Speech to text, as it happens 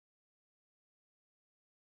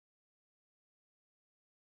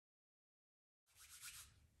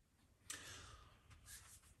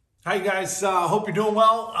Hi, you guys. Hope you're doing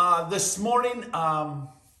well this morning.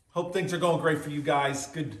 Hope things are going great for you guys.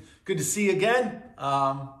 Good to see you again.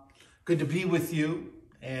 Good to be with you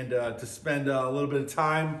and to spend a little bit of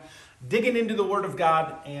time digging into the Word of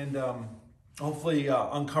God and hopefully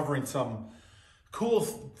uncovering some cool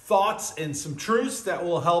thoughts and some truths that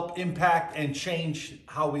will help impact and change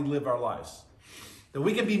how we live our lives. That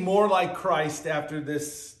we can be more like Christ after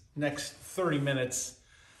this next 30 minutes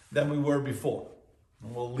than we were before.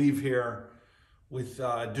 And we'll leave here with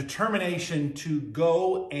determination to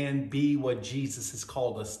go and be what Jesus has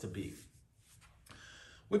called us to be.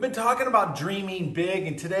 We've been talking about dreaming big,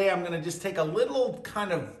 and today I'm going to just take a little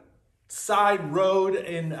kind of side road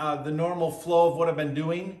in the normal flow of what I've been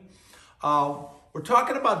doing. We're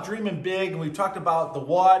talking about dreaming big, and we've talked about the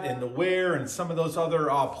what and the where and some of those other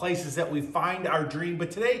places that we find our dream. But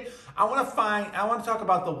today I want to talk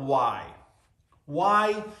about the why.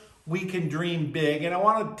 Why we can dream big. And I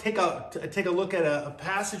want to take a look at a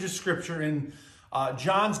passage of scripture in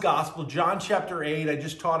John's gospel, John chapter 8. I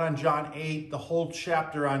just taught on John 8, the whole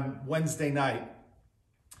chapter on Wednesday night.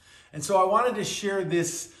 And so I wanted to share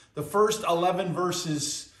the first 11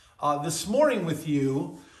 verses this morning with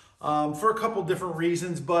you for a couple different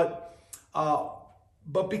reasons, but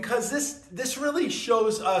because this really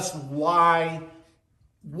shows us why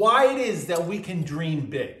it is that we can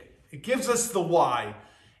dream big. It gives us the why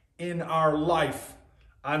in our life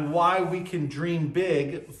on why we can dream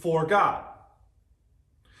big for God.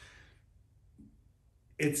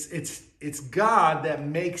 It's God that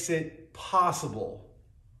makes it possible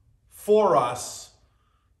for us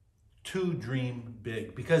to dream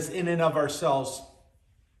big, because in and of ourselves,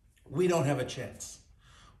 we don't have a chance.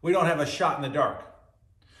 We don't have a shot in the dark.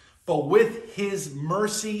 But with His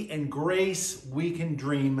mercy and grace, we can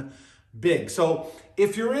dream big. So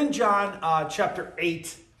if you're in John chapter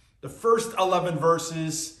 8, the first 11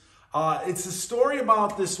 verses, it's a story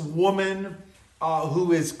about this woman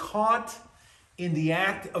who is caught in the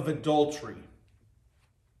act of adultery.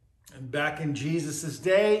 And back in Jesus'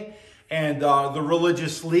 day, and the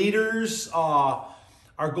religious leaders are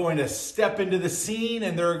going to step into the scene,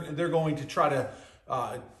 and they're going to try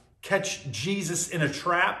to catch Jesus in a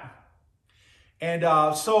trap. And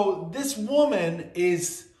so this woman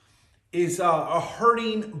is a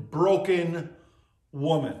hurting, broken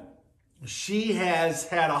woman. She has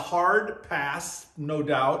had a hard past, no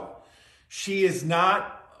doubt. She is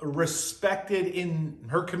not respected in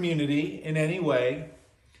her community in any way.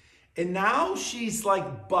 And now she's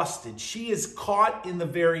like busted. She is caught in the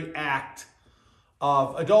very act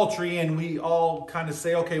of adultery. And we all kind of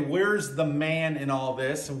say, okay, where's the man in all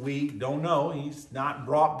this? And we don't know. He's not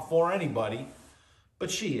brought before anybody,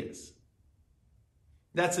 but she is.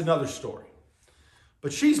 That's another story.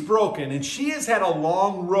 But she's broken, and she has had a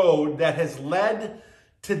long road that has led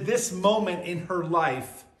to this moment in her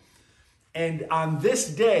life. And on this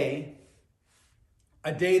day,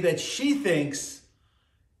 a day that she thinks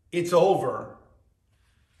it's over,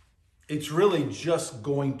 it's really just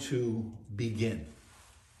going to begin.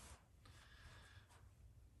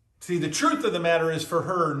 See, the truth of the matter is, for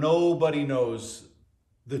her, nobody knows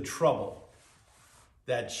the trouble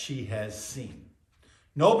that she has seen.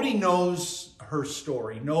 Nobody knows her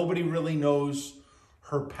story. Nobody really knows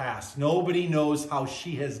her past. Nobody knows how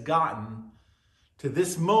she has gotten to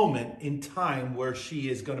this moment in time where she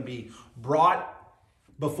is going to be brought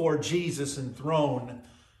before Jesus and thrown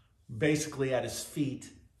basically at His feet,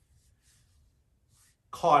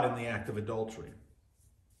 caught in the act of adultery.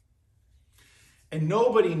 And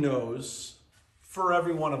nobody knows, for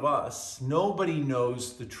every one of us, nobody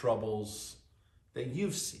knows the troubles that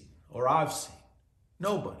you've seen or I've seen.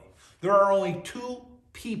 Nobody. There are only two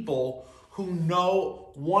people who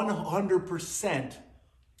know 100%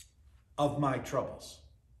 of my troubles.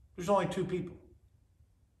 There's only two people.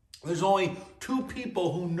 There's only two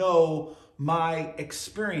people who know my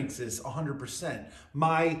experiences 100%,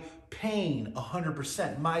 my pain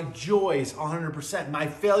 100%, my joys 100%, my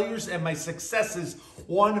failures and my successes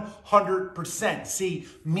 100%. See,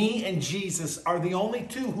 me and Jesus are the only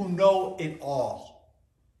two who know it all.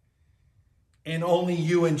 And only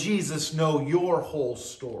you and Jesus know your whole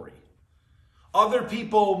story. Other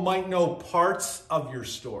people might know parts of your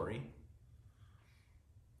story.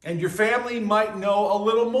 And your family might know a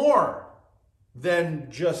little more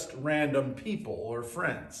than just random people or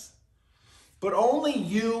friends. But only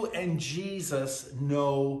you and Jesus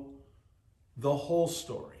know the whole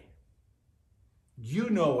story.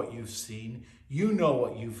 You know what you've seen. You know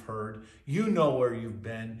what you've heard. You know where you've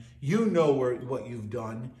been. You know what you've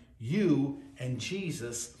done. You and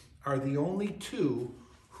Jesus are the only two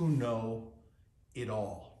who know it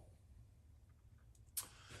all.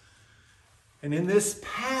 And in this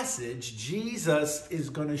passage, Jesus is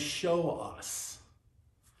going to show us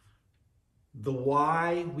the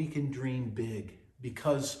why we can dream big.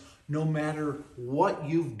 Because no matter what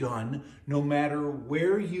you've done, no matter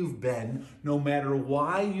where you've been, no matter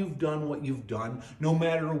why you've done what you've done, no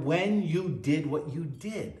matter when you did what you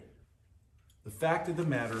did, the fact of the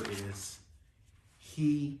matter is,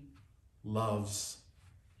 he loves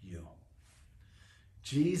you.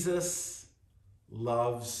 Jesus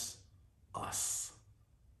loves us.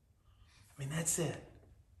 I mean, that's it.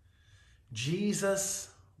 Jesus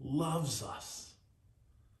loves us.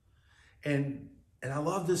 And I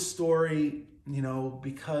love this story,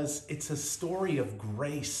 because it's a story of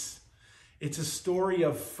grace. It's a story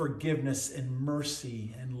of forgiveness and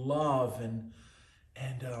mercy and love and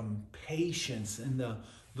patience and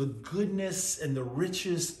the goodness and the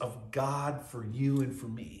riches of God for you and for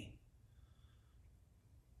me.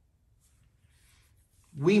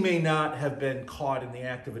 We may not have been caught in the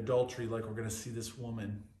act of adultery like we're going to see this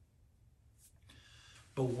woman,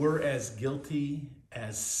 but we're as guilty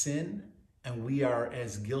as sin, and we are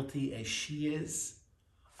as guilty as she is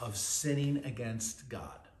of sinning against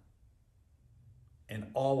God. And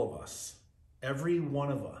all of us, every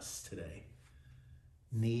one of us today,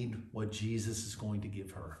 need what Jesus is going to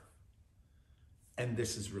give her. And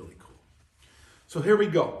this is really cool. So here we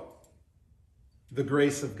go. The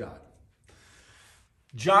grace of God.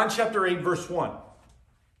 John chapter 8, verse 1.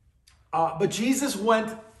 But Jesus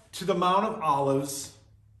went to the Mount of Olives,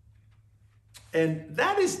 and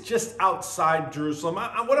that is just outside Jerusalem.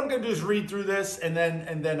 What I'm going to do is read through this, and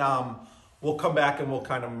then we'll come back and we'll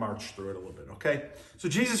kind of march through it a little bit, okay? So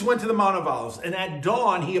Jesus went to the Mount of Olives, and at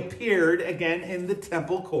dawn he appeared again in the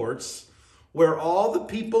temple courts, where all the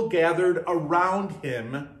people gathered around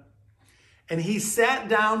him, and he sat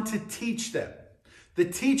down to teach them. The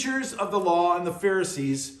teachers of the law and the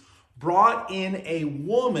Pharisees brought in a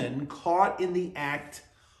woman caught in the act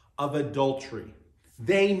of adultery.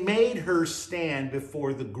 They made her stand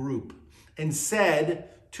before the group and said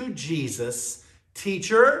to Jesus,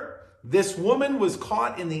 "Teacher, this woman was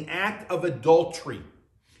caught in the act of adultery.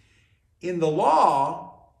 In the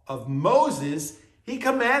law of Moses, he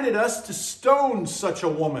commanded us to stone such a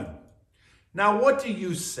woman. Now, what do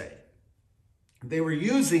you say?" They were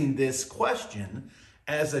using this question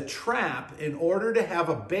as a trap in order to have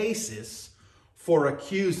a basis for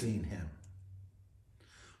accusing him.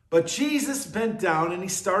 But Jesus bent down and he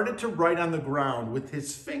started to write on the ground with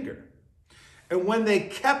his finger. And when they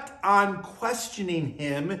kept on questioning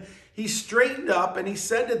him, he straightened up and he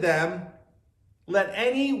said to them, "Let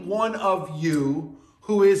any one of you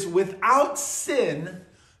who is without sin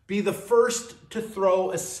be the first to throw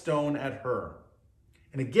a stone at her."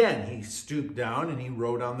 And again, he stooped down and he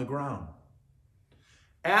wrote on the ground.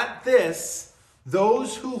 At this,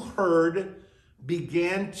 those who heard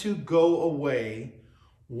began to go away,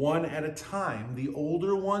 one at a time, the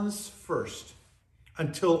older ones first,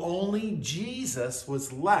 until only Jesus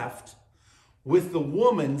was left with the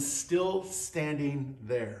woman still standing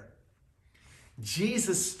there.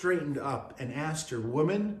 Jesus straightened up and asked her,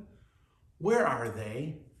 "Woman, where are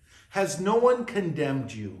they? Has no one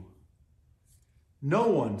condemned you?" "No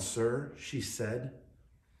one, sir," she said.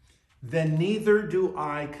 "Then neither do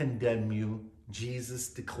I condemn you," Jesus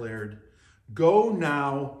declared. "Go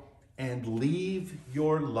now and leave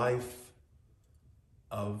your life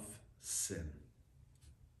of sin."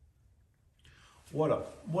 What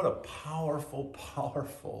a powerful,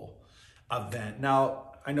 powerful event.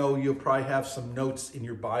 Now, I know you'll probably have some notes in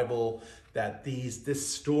your Bible that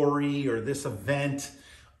this story or this event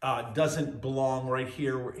doesn't belong right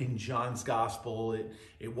here in John's gospel.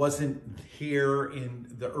 It wasn't here in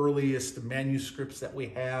the earliest manuscripts that we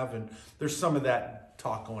have, and there's some of that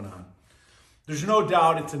talk going on. There's no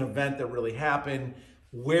doubt it's an event that really happened.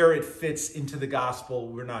 Where it fits into the gospel,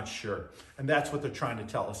 we're not sure. And that's what they're trying to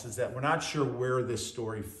tell us, is that we're not sure where this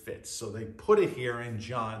story fits. So they put it here in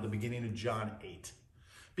John, the beginning of John 8,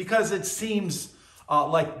 because it seems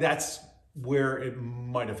like that's where it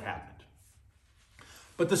might have happened.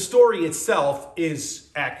 But the story itself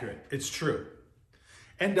is accurate. It's true.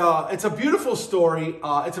 And it's a beautiful story.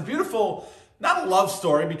 It's a beautiful, not a love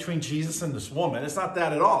story between Jesus and this woman. It's not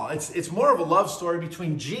that at all. It's more of a love story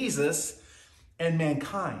between Jesus and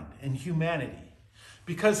mankind and humanity.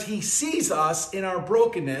 Because he sees us in our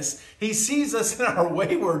brokenness. He sees us in our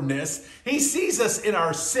waywardness. He sees us in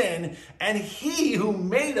our sin. And he who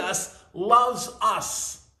made us loves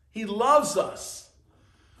us. He loves us.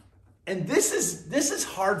 And this is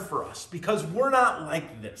hard for us because we're not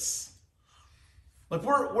like this. Like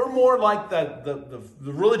we're more like the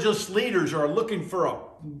religious leaders are looking for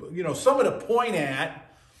someone to point at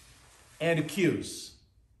and accuse.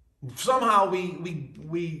 Somehow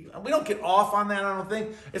we don't get off on that, I don't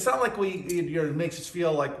think. It's not like it makes us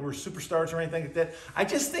feel like we're superstars or anything like that. I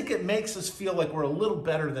just think it makes us feel like we're a little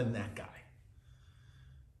better than that guy.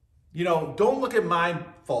 You know, don't look at my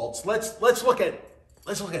faults. Let's look at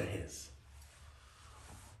his.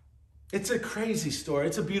 It's a crazy story.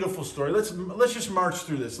 It's a beautiful story. Let's just march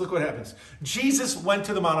through this. Look what happens. Jesus went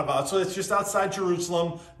to the Mount of Olives. So it's just outside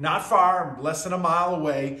Jerusalem, not far, less than a mile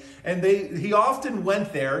away. And he often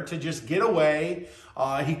went there to just get away.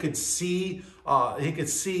 He could see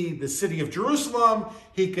the city of Jerusalem.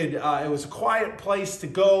 It was a quiet place to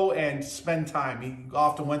go and spend time. He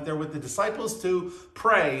often went there with the disciples to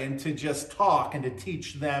pray and to just talk and to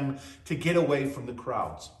teach them to get away from the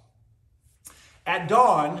crowds. At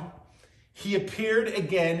dawn, he appeared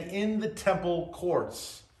again in the temple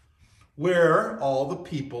courts where all the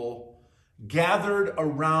people gathered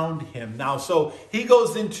around him. Now, so he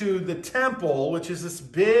goes into the temple, which is this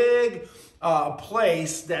big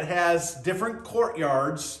place that has different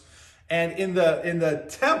courtyards. And in the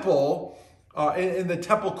temple, in the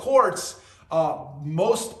temple courts,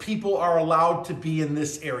 most people are allowed to be in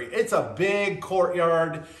this area. It's a big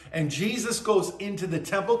courtyard, and Jesus goes into the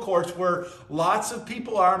temple courts where lots of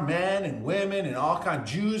people are, men and women and all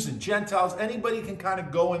kinds, Jews and Gentiles. Anybody can kind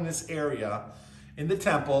of go in this area in the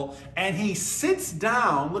temple, and he sits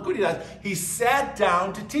down. Look what he does. He sat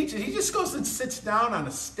down to teach it. He just goes and sits down on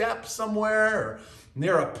a step somewhere or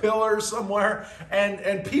near a pillar somewhere,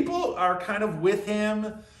 and people are kind of with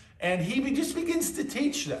him, and he just begins to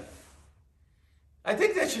teach them. I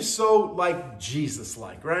think that's just so like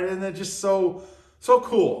Jesus-like, right? And that's just so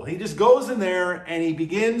cool. He just goes in there and he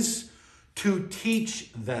begins to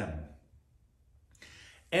teach them.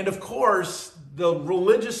 And of course, the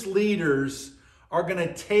religious leaders are going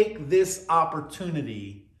to take this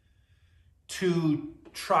opportunity to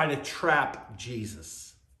try to trap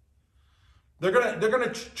Jesus. They're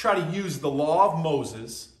going to try to use the law of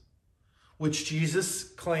Moses, which Jesus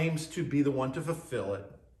claims to be the one to fulfill it.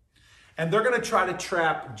 And they're going to try to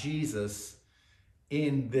trap Jesus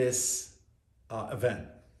in this event.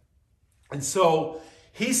 And so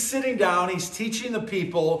he's sitting down, he's teaching the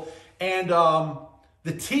people, and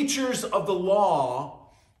the teachers of the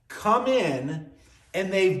law come in,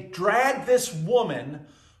 and they've dragged this woman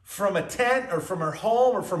from a tent or from her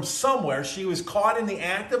home or from somewhere. She was caught in the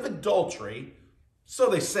act of adultery, so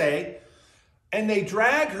they say, and they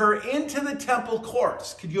drag her into the temple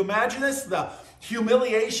courts. Could you imagine this? The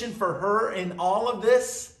humiliation for her in all of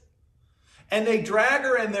this. And they drag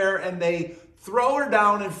her in there and they throw her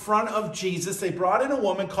down in front of Jesus. They brought in a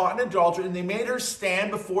woman caught in adultery and they made her stand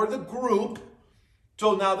before the group.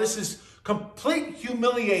 So now this is complete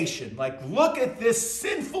humiliation. Like, look at this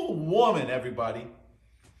sinful woman, everybody.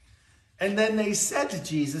 And then they said to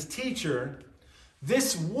Jesus, "Teacher,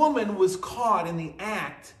 this woman was caught in the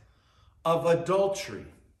act of adultery.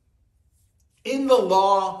 In the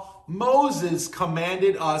law, Moses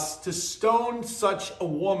commanded us to stone such a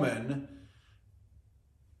woman.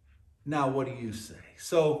 Now, what do you say?"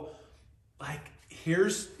 So, like,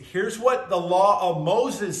 here's what the law of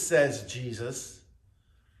Moses says, Jesus.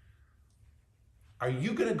 Are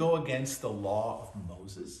you going to go against the law of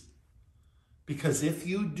Moses? Because if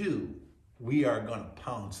you do, we are going to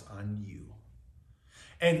pounce on you.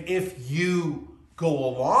 And if you go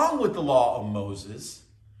along with the law of Moses,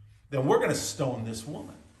 then we're going to stone this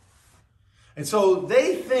woman. And so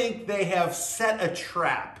they think they have set a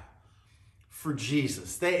trap for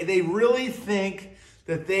Jesus. They really think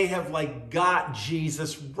that they have like got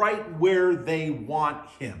Jesus right where they want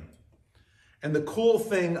him. And the cool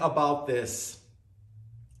thing about this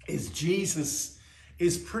is Jesus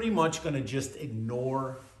is pretty much going to just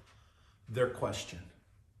ignore their question.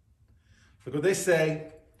 Look what they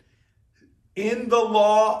say. In the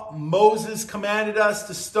law, Moses commanded us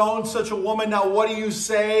to stone such a woman. Now, what do you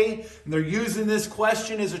say? And they're using this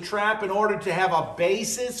question as a trap in order to have a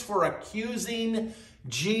basis for accusing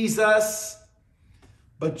Jesus.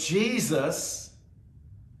 But Jesus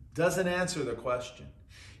doesn't answer the question.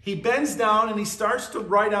 He bends down and he starts to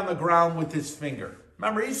write on the ground with his finger.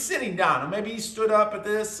 Remember, he's sitting down. Or maybe he stood up at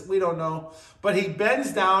this. We don't know. But he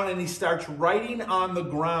bends down and he starts writing on the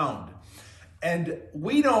ground. And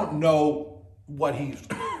we don't know what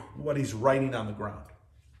he's writing on the ground.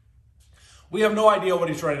 We have no idea what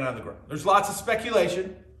he's writing on the ground. There's lots of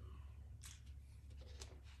speculation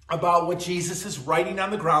about what Jesus is writing on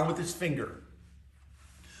the ground with his finger.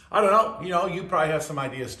 I don't know. You know, you probably have some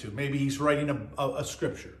ideas too. Maybe he's writing a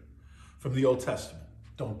scripture from the Old Testament.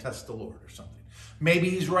 Don't test the Lord or something. Maybe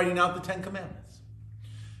he's writing out the Ten Commandments.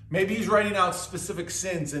 Maybe he's writing out specific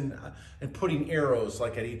sins and putting arrows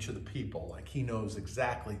like at each of the people. Like he knows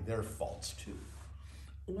exactly their faults too.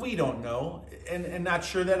 We don't know, and not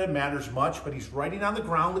sure that it matters much, but he's writing on the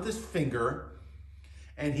ground with his finger,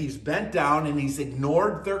 and he's bent down and he's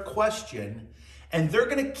ignored their question, and they're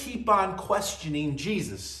going to keep on questioning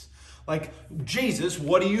Jesus. Like, Jesus,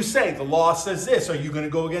 what do you say? The law says this. Are you going to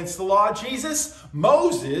go against the law, Jesus?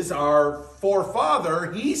 Moses, our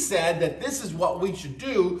forefather, he said that this is what we should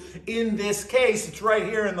do in this case. It's right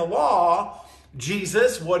here in the law.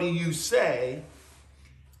 Jesus, what do you say?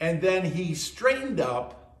 And then he straightened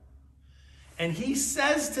up and he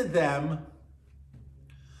says to them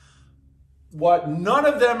what none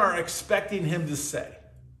of them are expecting him to say.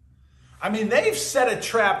 I mean, they've set a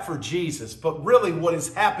trap for Jesus, but really what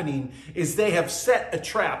is happening is they have set a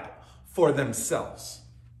trap for themselves.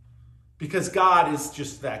 Because God is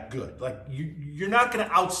just that good. Like, you're not going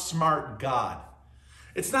to outsmart God.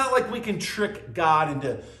 It's not like we can trick God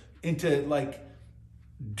into like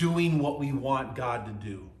doing what we want God to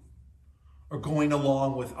do or going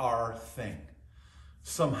along with our thing.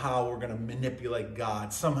 Somehow we're going to manipulate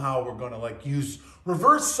God. Somehow we're going to like use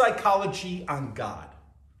reverse psychology on God.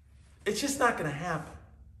 It's just not going to happen.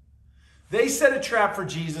 They set a trap for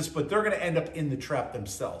Jesus, but they're going to end up in the trap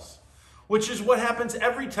themselves, which is what happens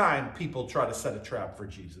every time people try to set a trap for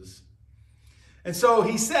Jesus. And so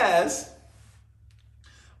he says,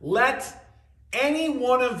 let any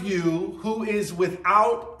one of you who is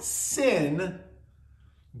without sin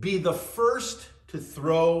be the first to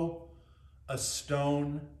throw a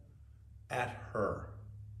stone at her.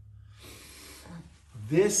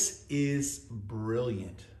 This is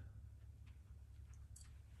brilliant.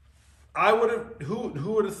 Who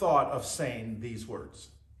would have thought of saying these words?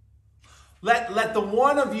 Let the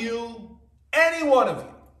one of you, any one of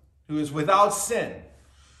you, who is without sin,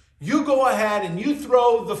 you go ahead and you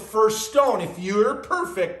throw the first stone. If you're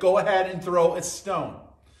perfect, go ahead and throw a stone.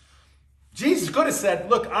 Jesus could have said,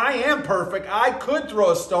 look, I am perfect. I could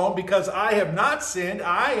throw a stone because I have not sinned.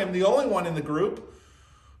 I am the only one in the group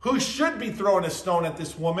who should be throwing a stone at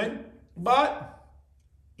this woman. But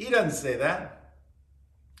he doesn't say that.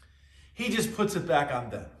 He just puts it back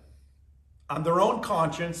on them, on their own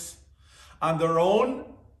conscience, on their own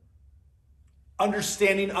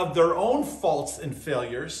understanding of their own faults and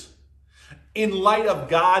failures, in light of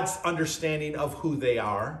God's understanding of who they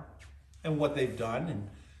are and what they've done, and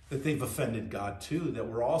that they've offended God too, that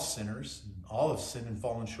we're all sinners, all have sinned and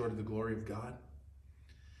fallen short of the glory of God.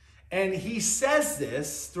 And he says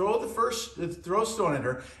this, throw a stone at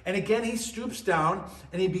her, and again he stoops down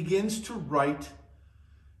and he begins to write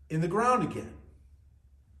in the ground again.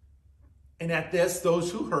 And at this,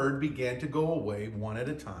 those who heard began to go away one at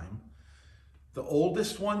a time, the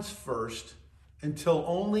oldest ones first, until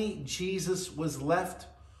only Jesus was left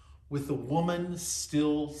with the woman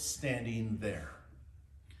still standing there.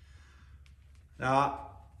 Now,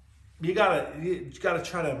 you gotta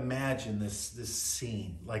try to imagine this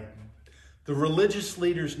scene. Like, the religious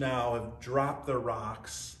leaders now have dropped their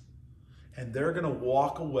rocks, and they're gonna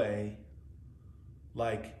walk away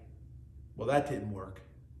like, well, that didn't work.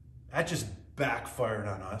 That just backfired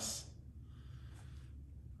on us.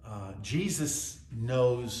 Jesus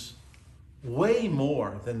knows way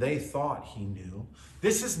more than they thought he knew.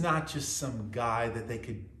 This is not just some guy that they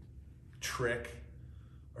could trick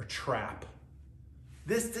or trap.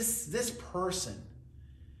 This person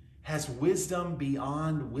has wisdom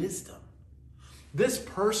beyond wisdom. This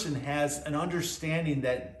person has an understanding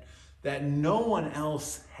that no one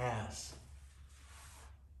else has.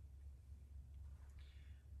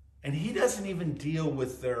 And he doesn't even deal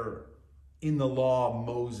with their, in the law,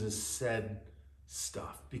 Moses said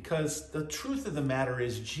stuff. Because the truth of the matter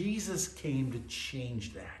is, Jesus came to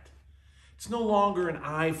change that. It's no longer an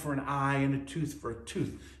eye for an eye and a tooth for a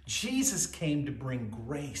tooth. Jesus came to bring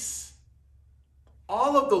grace.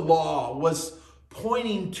 All of the law was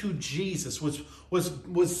pointing to Jesus,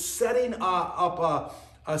 was setting up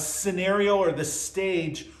a scenario or the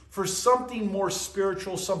stage for something more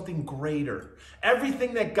spiritual, something greater.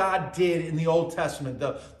 Everything that God did in the Old Testament,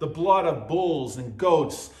 the blood of bulls and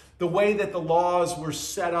goats, the way that the laws were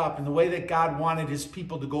set up and the way that God wanted his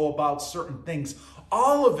people to go about certain things,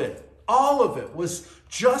 all of it was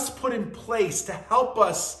just put in place to help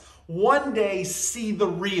us one day see the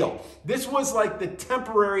real. This was like the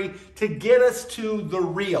temporary to get us to the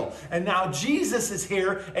real. And now Jesus is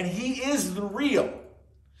here and he is the real.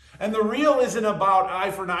 And the real isn't about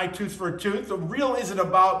eye for an eye, tooth for a tooth. The real isn't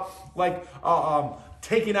about like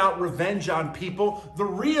taking out revenge on people. The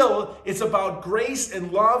real is about grace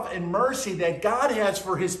and love and mercy that God has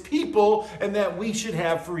for his people and that we should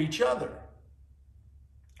have for each other.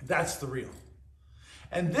 That's the real.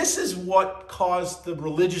 And this is what caused the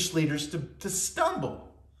religious leaders to stumble.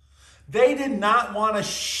 They did not want to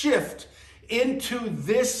shift into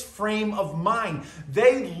this frame of mind.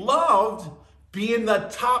 They loved being the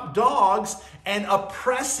top dogs and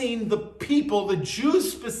oppressing the people, the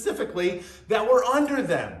Jews specifically, that were under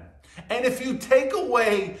them. And if you take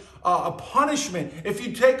away a punishment, if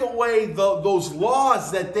you take away those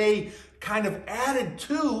laws that they kind of added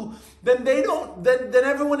to, then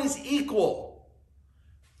everyone is equal.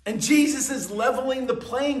 And Jesus is leveling the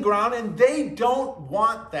playing ground, and they don't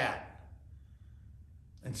want that.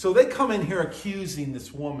 And so they come in here accusing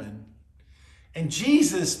this woman. And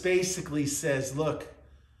Jesus basically says, look,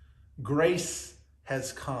 grace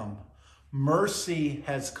has come. Mercy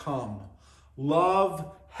has come.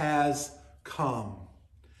 Love has come.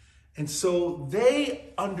 And so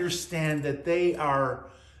they understand that they are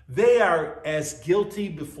as guilty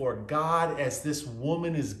before God as this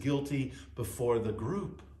woman is guilty before the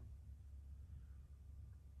group.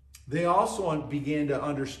 They also began to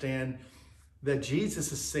understand that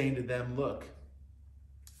Jesus is saying to them, look,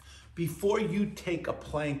 before you take a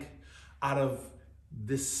plank out of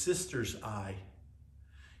this sister's eye,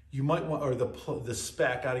 you might want, or the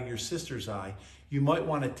speck out of your sister's eye, you might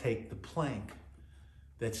want to take the plank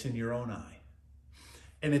that's in your own eye.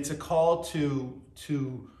 And it's a call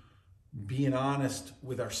to being honest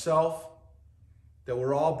with ourselves, that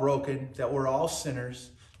we're all broken, that we're all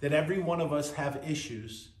sinners, that every one of us have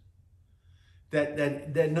issues,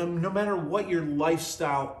 that no matter what your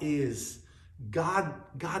lifestyle is,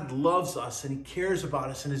 God loves us and he cares about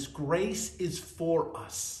us and his grace is for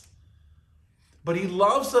us. But he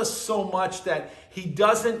loves us so much that he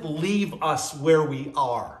doesn't leave us where we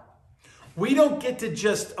are. We don't get to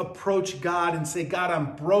just approach God and say, God,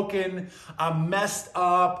 I'm broken, I'm messed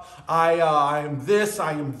up, I am this,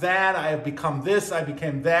 I am that, I have become this, I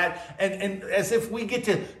became that. And as if we get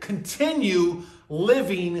to continue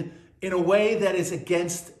living in a way that is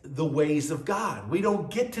against the ways of God. We don't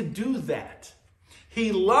get to do that.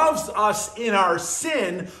 He loves us in our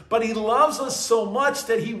sin, but he loves us so much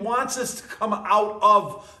that he wants us to come out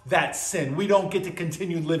of that sin. We don't get to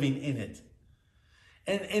continue living in it.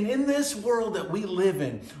 And in this world that we live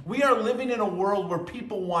in, we are living in a world where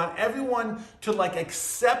people want everyone to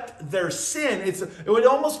accept their sin. It would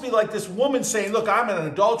almost be like this woman saying, look, I'm an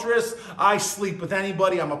adulteress. I sleep with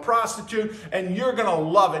anybody. I'm a prostitute and you're going to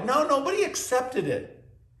love it. No, nobody accepted it.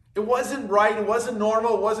 It wasn't right. It wasn't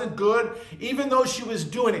normal. It wasn't good, even though she was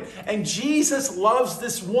doing it. And Jesus loves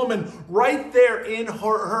this woman right there in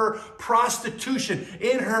her prostitution,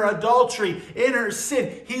 in her adultery, in her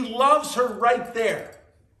sin. He loves her right there.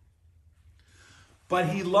 But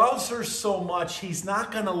he loves her so much, he's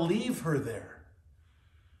not going to leave her there.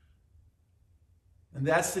 And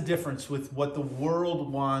that's the difference with what the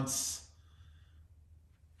world wants,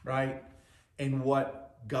 right? And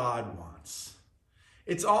what God wants.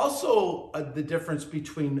 It's also the difference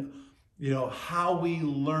between, how we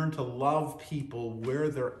learn to love people where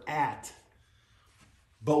they're at,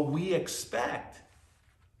 but we expect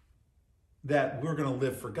that we're going to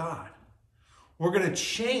live for God. We're going to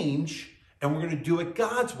change and we're going to do it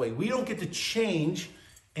God's way. We don't get to change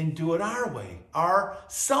and do it our way, our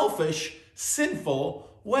selfish, sinful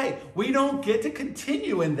way. We don't get to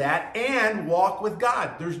continue in that and walk with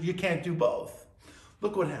God. You can't do both.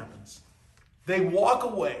 Look what happens. They walk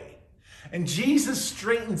away, and Jesus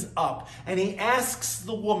straightens up, and he asks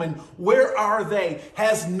the woman, where are they?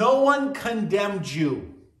 Has no one condemned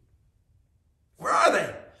you? Where are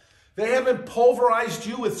they? They haven't pulverized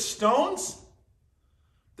you with stones?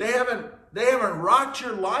 They haven't rocked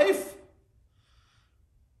your life?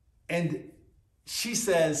 And she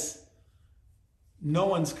says, no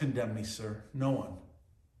one's condemned me, sir. No one.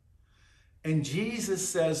 And Jesus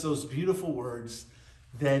says those beautiful words,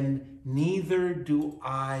 then neither do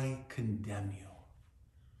I condemn you.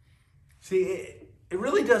 See, it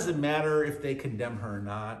really doesn't matter if they condemn her or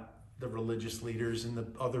not, the religious leaders and the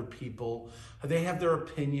other people. They have their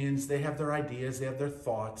opinions, they have their ideas, they have their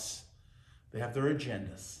thoughts, they have their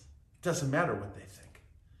agendas. It doesn't matter what they think.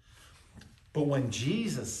 But when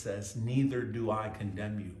Jesus says, neither do I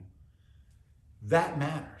condemn you, that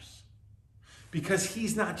matters. Because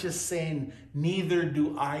he's not just saying, neither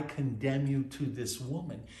do I condemn you to this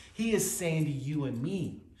woman. He is saying to you and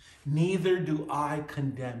me, neither do I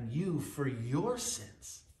condemn you for your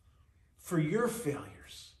sins, for your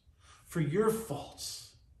failures, for your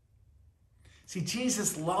faults. See,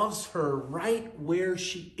 Jesus loves her right where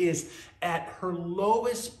she is at her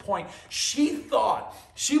lowest point. She thought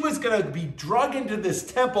she was going to be dragged into this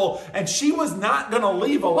temple and she was not going to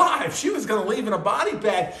leave alive. She was going to leave in a body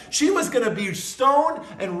bag. She was going to be stoned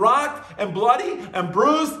and rocked and bloody and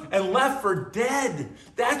bruised and left for dead.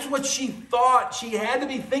 That's what she thought. She had to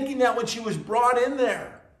be thinking that when she was brought in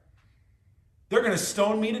there. They're going to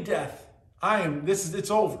stone me to death. It's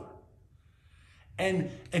over.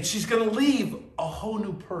 And she's going to leave a whole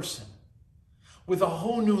new person with a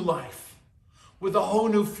whole new life, with a whole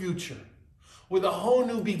new future, with a whole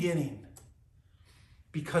new beginning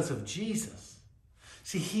because of Jesus.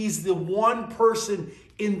 See, he's the one person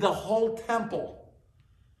in the whole temple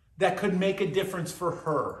that could make a difference for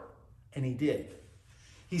her. And he did.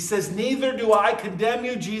 He says, neither do I condemn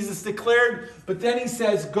you, Jesus declared. But then he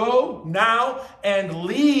says, go now and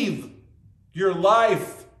leave your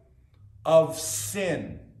life of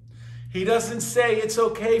sin. He doesn't say it's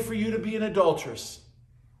okay for you to be an adulteress.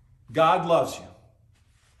 God loves you.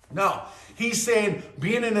 No, he's saying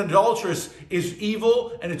being an adulteress is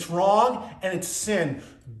evil and it's wrong and it's sin.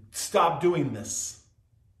 Stop doing this.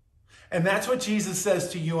 And that's what Jesus says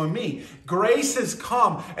to you and me. Grace has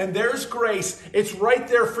come and there's grace. It's right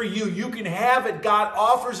there for you. You can have it. God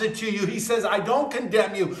offers it to you. He says, I don't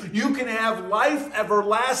condemn you. You can have life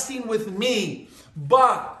everlasting with me.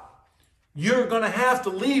 But you're going to have to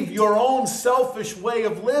leave your own selfish way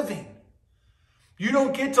of living. You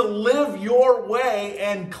don't get to live your way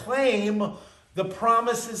and claim the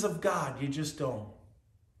promises of God. You just don't.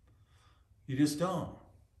 You just don't.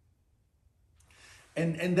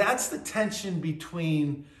 And that's the tension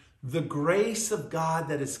between the grace of God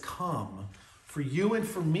that has come for you and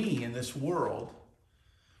for me in this world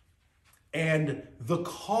and the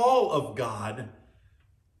call of God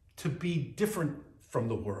to be different from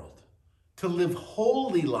the world. To live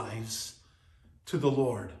holy lives to the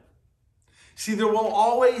Lord. See, there will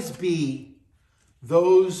always be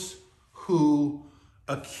those who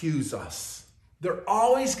accuse us. There are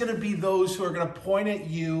always going to be those who are going to point at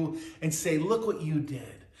you and say, look what you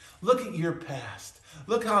did. Look at your past.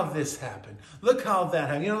 Look how this happened. Look how that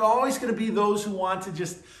happened. You know, there are always going to be those who want to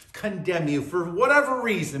just condemn you for whatever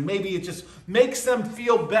reason. Maybe it just makes them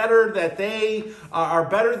feel better that they are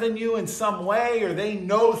better than you in some way, or they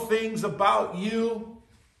know things about you.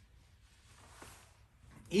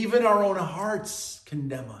 Even our own hearts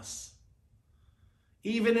condemn us.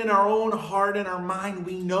 Even in our own heart and our mind,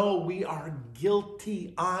 we know we are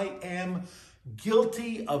guilty. I am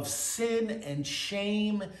guilty of sin and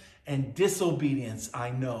shame and disobedience. I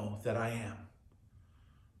know that I am.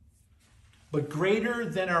 But greater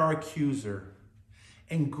than our accuser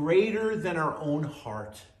and greater than our own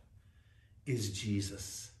heart is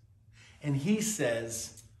Jesus. And he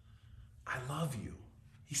says, I love you.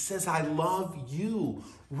 He says, I love you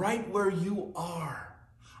right where you are.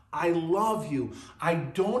 I love you. I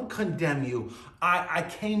don't condemn you. I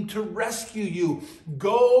came to rescue you.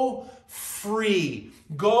 Go free.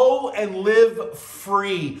 Go and live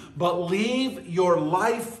free. But leave your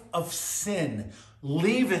life of sin.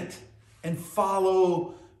 Leave it and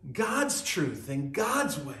follow God's truth and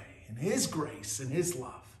God's way and his grace and his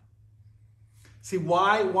love. See,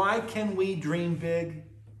 why can we dream big?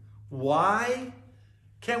 Why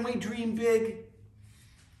can we dream big?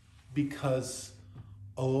 Because,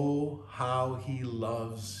 oh, how he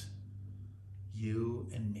loves you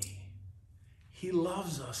and me. He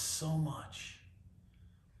loves us so much.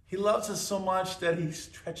 He loves us so much that he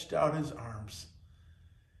stretched out his arms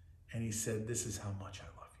and he said, this is how much I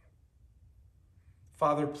love you.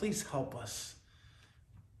 Father, please help us.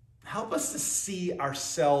 Help us to see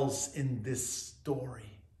ourselves in this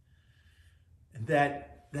story. And that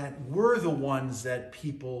we're the ones that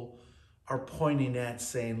people are pointing at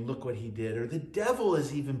saying, look what he did. Or the devil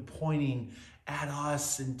is even pointing at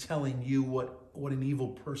us and telling you what an evil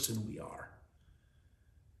person we are.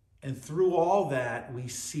 And through all that, we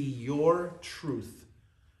see your truth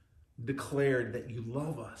declared that you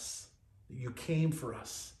love us, that you came for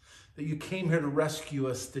us, that you came here to rescue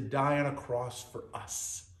us, to die on a cross for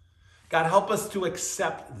us. God, help us to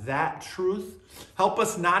accept that truth. Help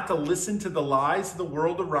us not to listen to the lies of the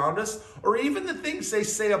world around us or even the things they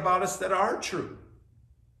say about us that are true.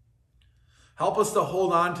 Help us to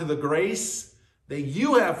hold on to the grace that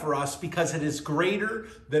you have for us because it is greater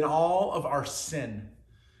than all of our sin,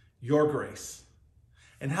 your grace.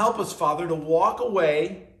 And help us, Father, to walk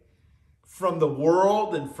away from the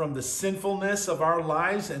world and from the sinfulness of our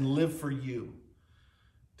lives and live for you.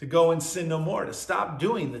 To go and sin no more, to stop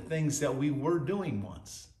doing the things that we were doing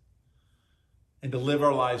once. And to live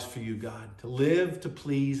our lives for you, God. To live, to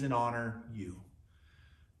please, and honor you.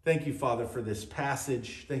 Thank you, Father, for this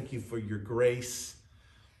passage. Thank you for your grace.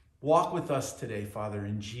 Walk with us today, Father,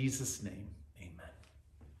 in Jesus' name. Amen.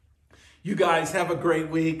 You guys have a great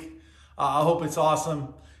week. I hope it's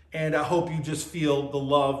awesome. And I hope you just feel the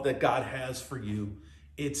love that God has for you.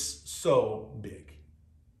 It's so big.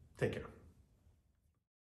 Take care.